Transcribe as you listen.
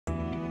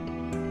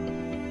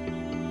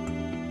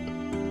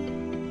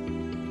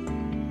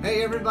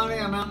Hey everybody,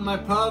 I'm out in my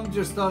pub.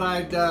 Just thought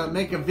I'd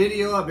make a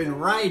video. I've been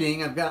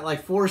writing. I've got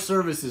like 4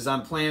 services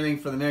I'm planning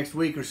for the next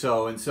week or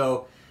so. And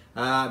so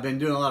I've been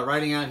doing a lot of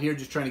writing out here,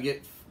 just trying to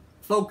get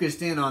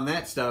focused in on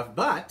that stuff.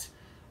 But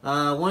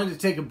I wanted to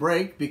take a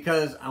break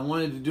because I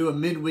wanted to do a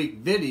midweek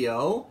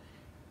video.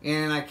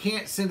 And I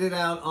can't send it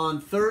out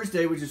on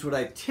Thursday, which is what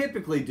I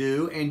typically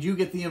do. And you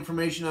get the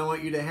information I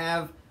want you to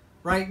have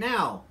right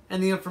now.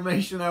 And the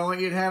information I want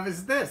you to have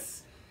is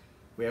this.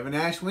 We have an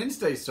Ash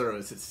Wednesday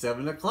service at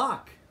 7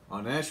 o'clock.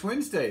 On Ash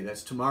Wednesday,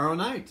 that's tomorrow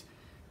night.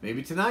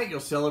 Maybe tonight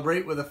you'll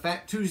celebrate with a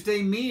Fat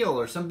Tuesday meal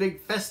or some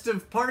big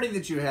festive party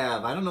that you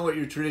have. I don't know what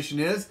your tradition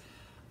is.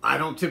 I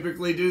don't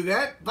typically do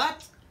that,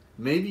 but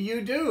maybe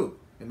you do.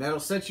 And that'll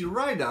set you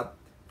right up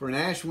for an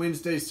Ash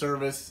Wednesday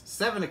service,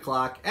 7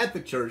 o'clock at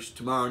the church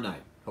tomorrow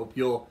night. Hope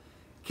you'll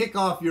kick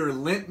off your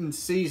Lenten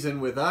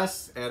season with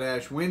us at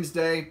Ash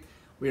Wednesday.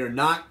 We are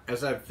not,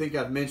 as I think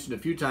I've mentioned a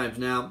few times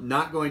now,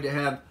 not going to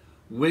have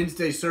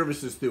Wednesday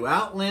services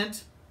throughout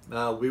Lent.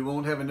 We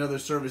won't have another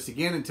service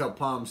again until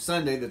Palm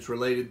Sunday that's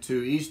related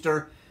to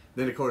Easter.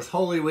 Then, of course,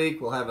 Holy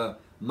Week, we'll have a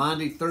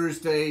Maundy,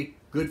 Thursday,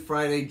 Good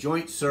Friday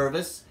joint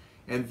service.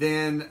 And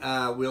then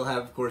we'll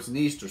have, of course, an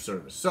Easter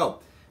service.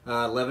 So,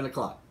 11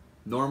 o'clock,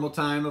 normal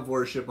time of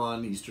worship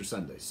on Easter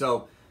Sunday.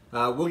 So,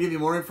 we'll give you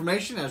more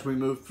information as we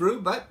move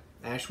through, but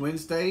Ash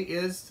Wednesday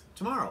is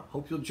tomorrow.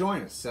 Hope you'll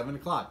join us, 7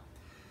 o'clock.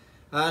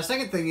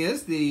 Second thing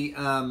is the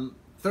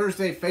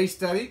Thursday Faith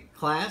Study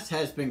class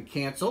has been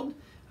canceled.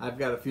 I've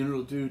got a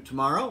funeral due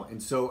tomorrow,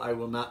 and so I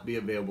will not be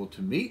available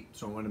to meet.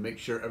 So I want to make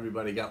sure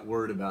everybody got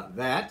word about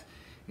that.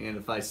 And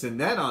if I send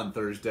that on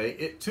Thursday,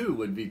 it too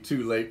would be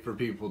too late for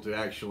people to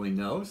actually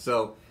know.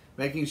 So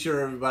making sure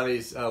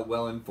everybody's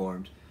well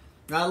informed.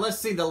 Now let's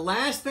see, the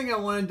last thing I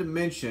wanted to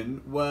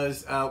mention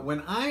was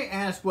when I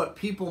asked what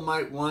people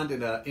might want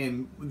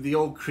in the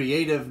old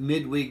creative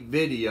midweek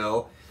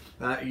video,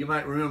 you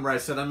might remember I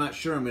said I'm not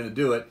sure I'm going to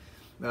do it.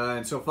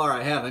 And so far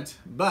I haven't,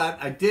 but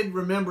I did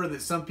remember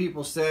that some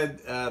people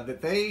said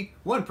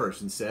one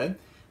person said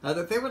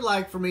that they would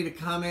like for me to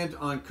comment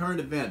on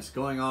current events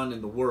going on in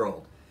the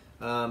world.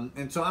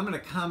 And so I'm going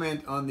to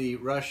comment on the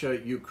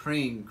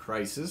Russia-Ukraine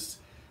crisis.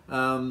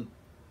 And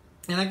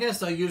I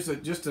guess I'll use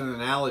just an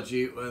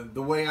analogy,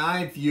 the way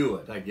I view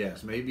it, I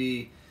guess.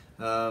 Maybe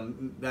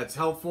that's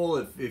helpful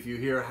if you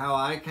hear how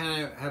I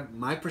kind of have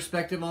my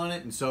perspective on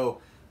it. And so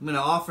I'm going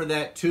to offer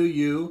that to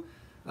you.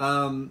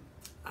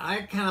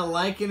 I kind of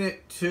liken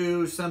it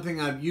to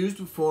something I've used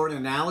before, an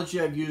analogy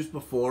I've used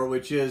before,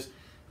 which is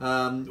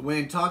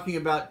when talking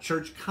about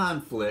church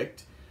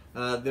conflict,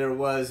 there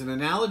was an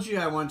analogy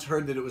I once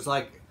heard that it was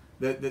like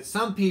that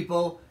some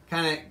people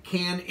kind of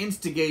can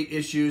instigate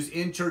issues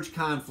in church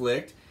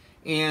conflict,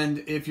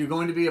 and if you're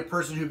going to be a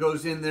person who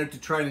goes in there to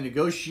try to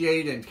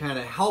negotiate and kind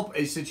of help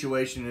a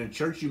situation in a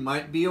church, you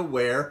might be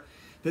aware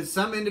that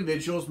some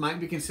individuals might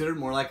be considered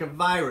more like a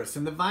virus.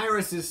 And the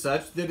virus is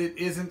such that it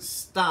isn't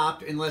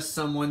stopped unless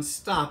someone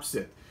stops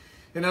it.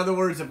 In other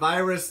words, a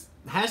virus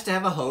has to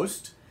have a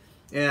host,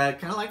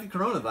 kind of like the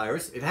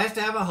coronavirus. It has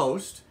to have a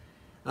host,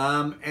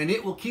 and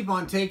it will keep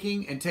on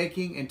taking and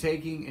taking and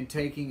taking and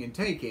taking and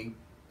taking,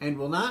 and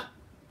will not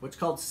what's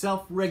called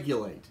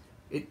self-regulate.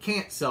 It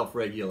can't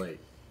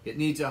self-regulate. It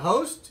needs a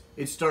host,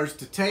 it starts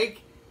to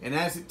take, and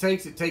as it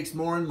takes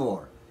more and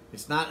more.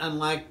 It's not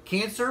unlike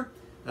cancer.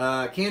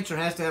 Cancer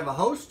has to have a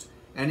host,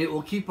 and it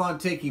will keep on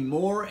taking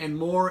more and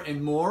more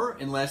and more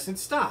unless it's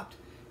stopped.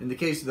 In the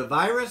case of the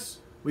virus,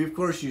 we of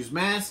course use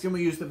masks and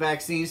we use the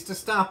vaccines to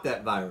stop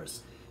that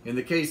virus. In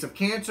the case of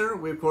cancer,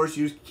 we of course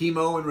use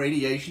chemo and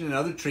radiation and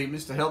other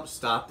treatments to help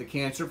stop the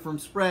cancer from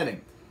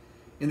spreading.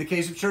 In the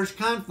case of church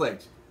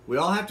conflict, we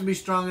all have to be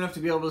strong enough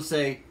to be able to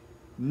say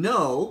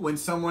no when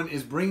someone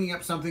is bringing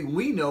up something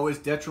we know is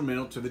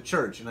detrimental to the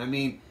church. And I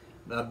mean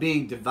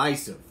being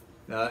divisive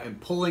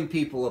and pulling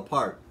people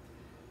apart.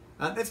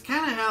 That's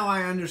kind of how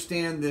I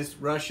understand this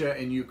Russia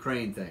and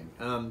Ukraine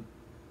thing.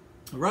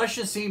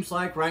 Russia seems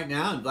like right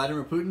now, and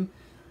Vladimir Putin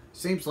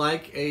seems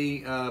like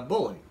a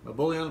bully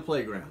on a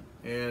playground.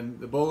 And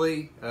the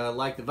bully,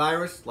 like the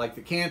virus, like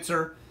the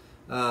cancer,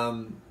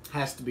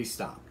 has to be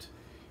stopped.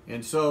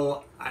 And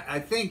so I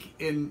think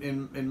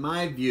in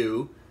my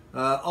view,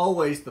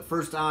 always the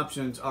first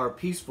options are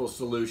peaceful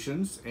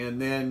solutions,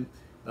 and then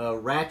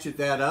ratchet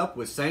that up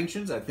with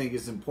sanctions. I think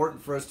is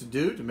important for us to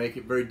do to make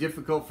it very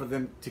difficult for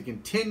them to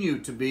continue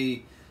to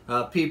be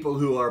people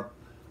who are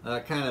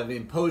kind of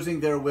imposing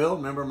their will.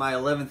 Remember my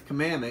 11th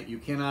commandment, you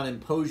cannot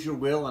impose your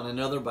will on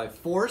another by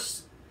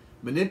force,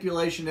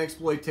 manipulation,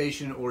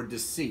 exploitation, or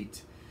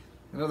deceit.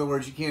 In other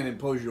words, you can't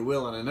impose your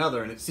will on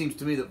another, and it seems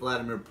to me that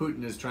Vladimir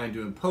Putin is trying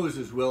to impose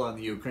his will on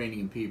the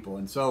Ukrainian people.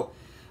 And so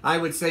I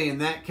would say in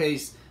that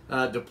case,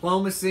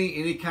 diplomacy,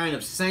 any kind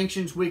of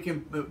sanctions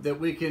that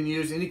we can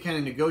use, any kind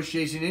of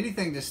negotiation,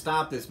 anything to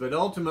stop this. But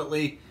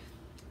ultimately,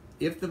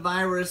 if the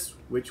virus,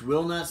 which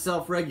will not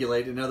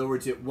self-regulate, in other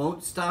words, it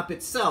won't stop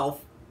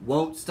itself,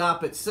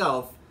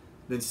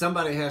 then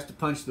somebody has to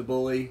punch the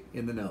bully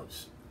in the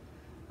nose.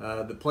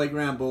 The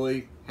playground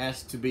bully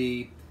has to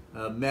be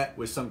met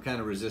with some kind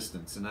of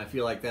resistance. And I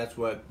feel like that's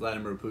what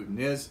Vladimir Putin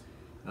is.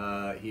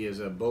 He is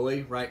a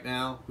bully right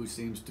now who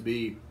seems to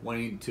be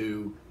wanting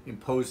to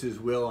impose his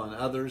will on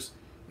others.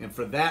 And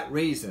for that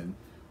reason,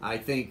 I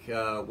think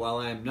while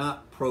I'm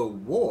not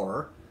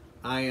pro-war,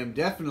 I am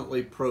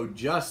definitely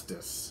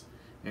pro-justice.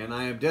 And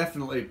I am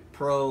definitely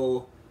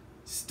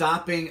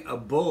pro-stopping a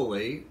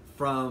bully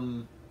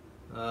from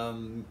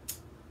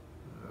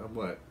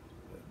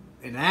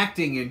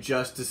enacting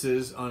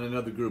injustices on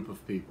another group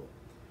of people.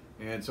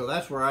 And so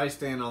that's where I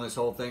stand on this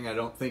whole thing. I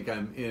don't think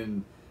I'm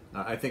in,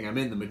 I think I'm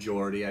in the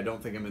majority. I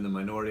don't think I'm in the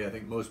minority. I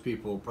think most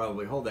people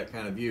probably hold that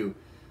kind of view.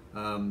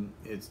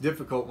 It's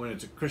difficult when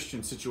it's a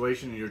Christian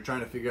situation and you're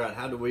trying to figure out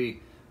how do we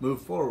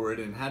move forward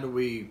and how do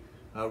we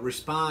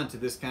respond to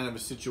this kind of a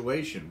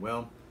situation.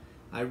 Well,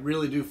 I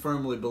really do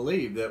firmly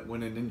believe that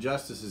when an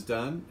injustice is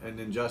done, an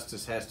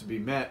injustice has to be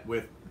met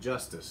with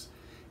justice.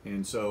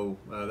 And so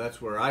that's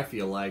where I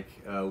feel like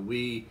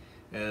we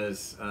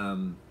as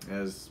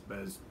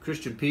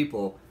Christian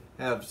people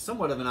have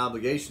somewhat of an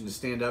obligation to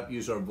stand up,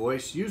 use our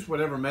voice, use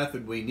whatever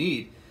method we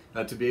need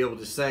to be able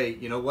to say,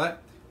 you know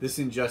what, this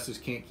injustice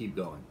can't keep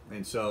going.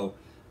 And so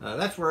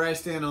that's where I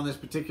stand on this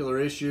particular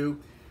issue.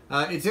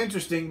 It's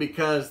interesting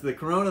because the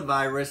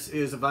coronavirus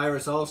is a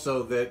virus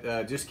also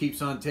that just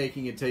keeps on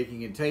taking and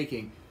taking and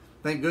taking.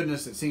 Thank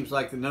goodness it seems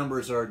like the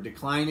numbers are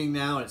declining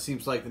now. It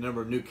seems like the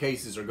number of new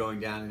cases are going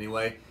down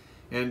anyway.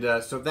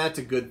 And so that's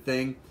a good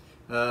thing.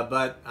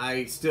 But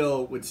I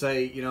still would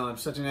say, you know, I'm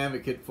such an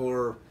advocate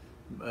for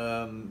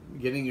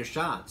getting your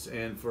shots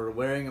and for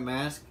wearing a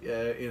mask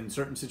in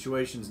certain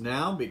situations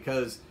now,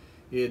 because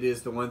it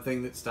is the one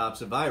thing that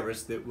stops a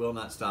virus that will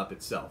not stop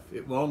itself.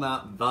 It will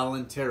not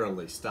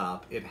voluntarily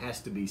stop. It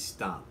has to be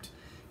stopped.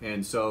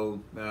 And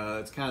so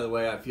it's kind of the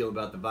way I feel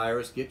about the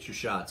virus. Get your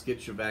shots,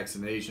 get your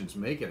vaccinations,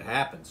 make it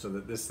happen so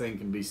that this thing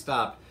can be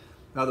stopped.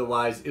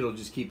 Otherwise, it'll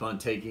just keep on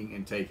taking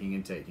and taking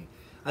and taking.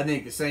 I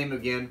think the same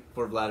again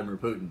for Vladimir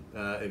Putin.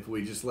 If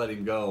we just let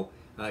him go,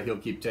 he'll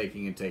keep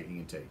taking and taking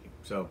and taking.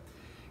 So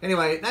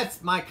anyway,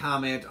 that's my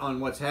comment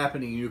on what's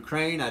happening in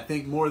Ukraine. I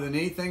think more than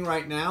anything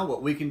right now,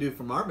 what we can do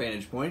from our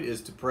vantage point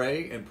is to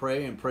pray and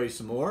pray and pray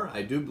some more.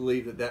 I do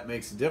believe that that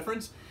makes a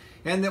difference.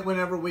 And that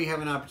whenever we have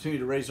an opportunity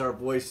to raise our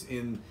voice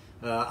in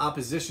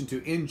opposition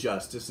to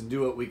injustice and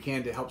do what we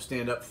can to help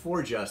stand up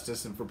for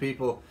justice and for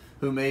people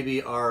who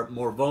maybe are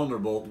more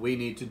vulnerable, we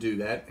need to do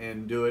that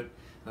and do it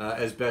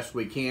as best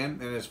we can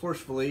and as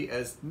forcefully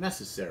as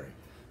necessary.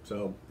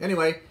 So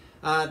anyway,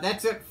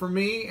 that's it for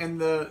me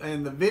and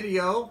the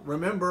video.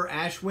 Remember,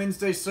 Ash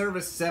Wednesday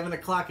service, 7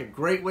 o'clock, a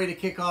great way to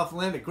kick off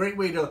Lent, a great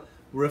way to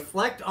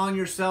reflect on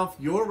yourself,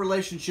 your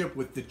relationship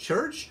with the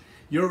church,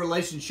 your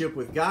relationship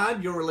with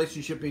God, your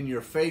relationship in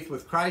your faith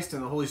with Christ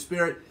and the Holy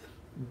Spirit.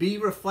 Be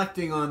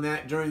reflecting on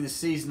that during the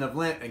season of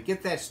Lent and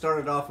get that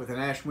started off with an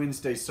Ash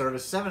Wednesday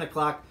service, 7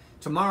 o'clock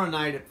tomorrow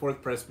night at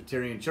Fourth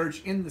Presbyterian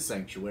Church in the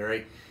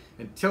sanctuary.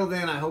 Until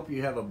then, I hope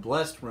you have a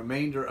blessed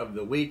remainder of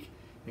the week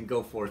and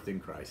go forth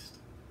in Christ.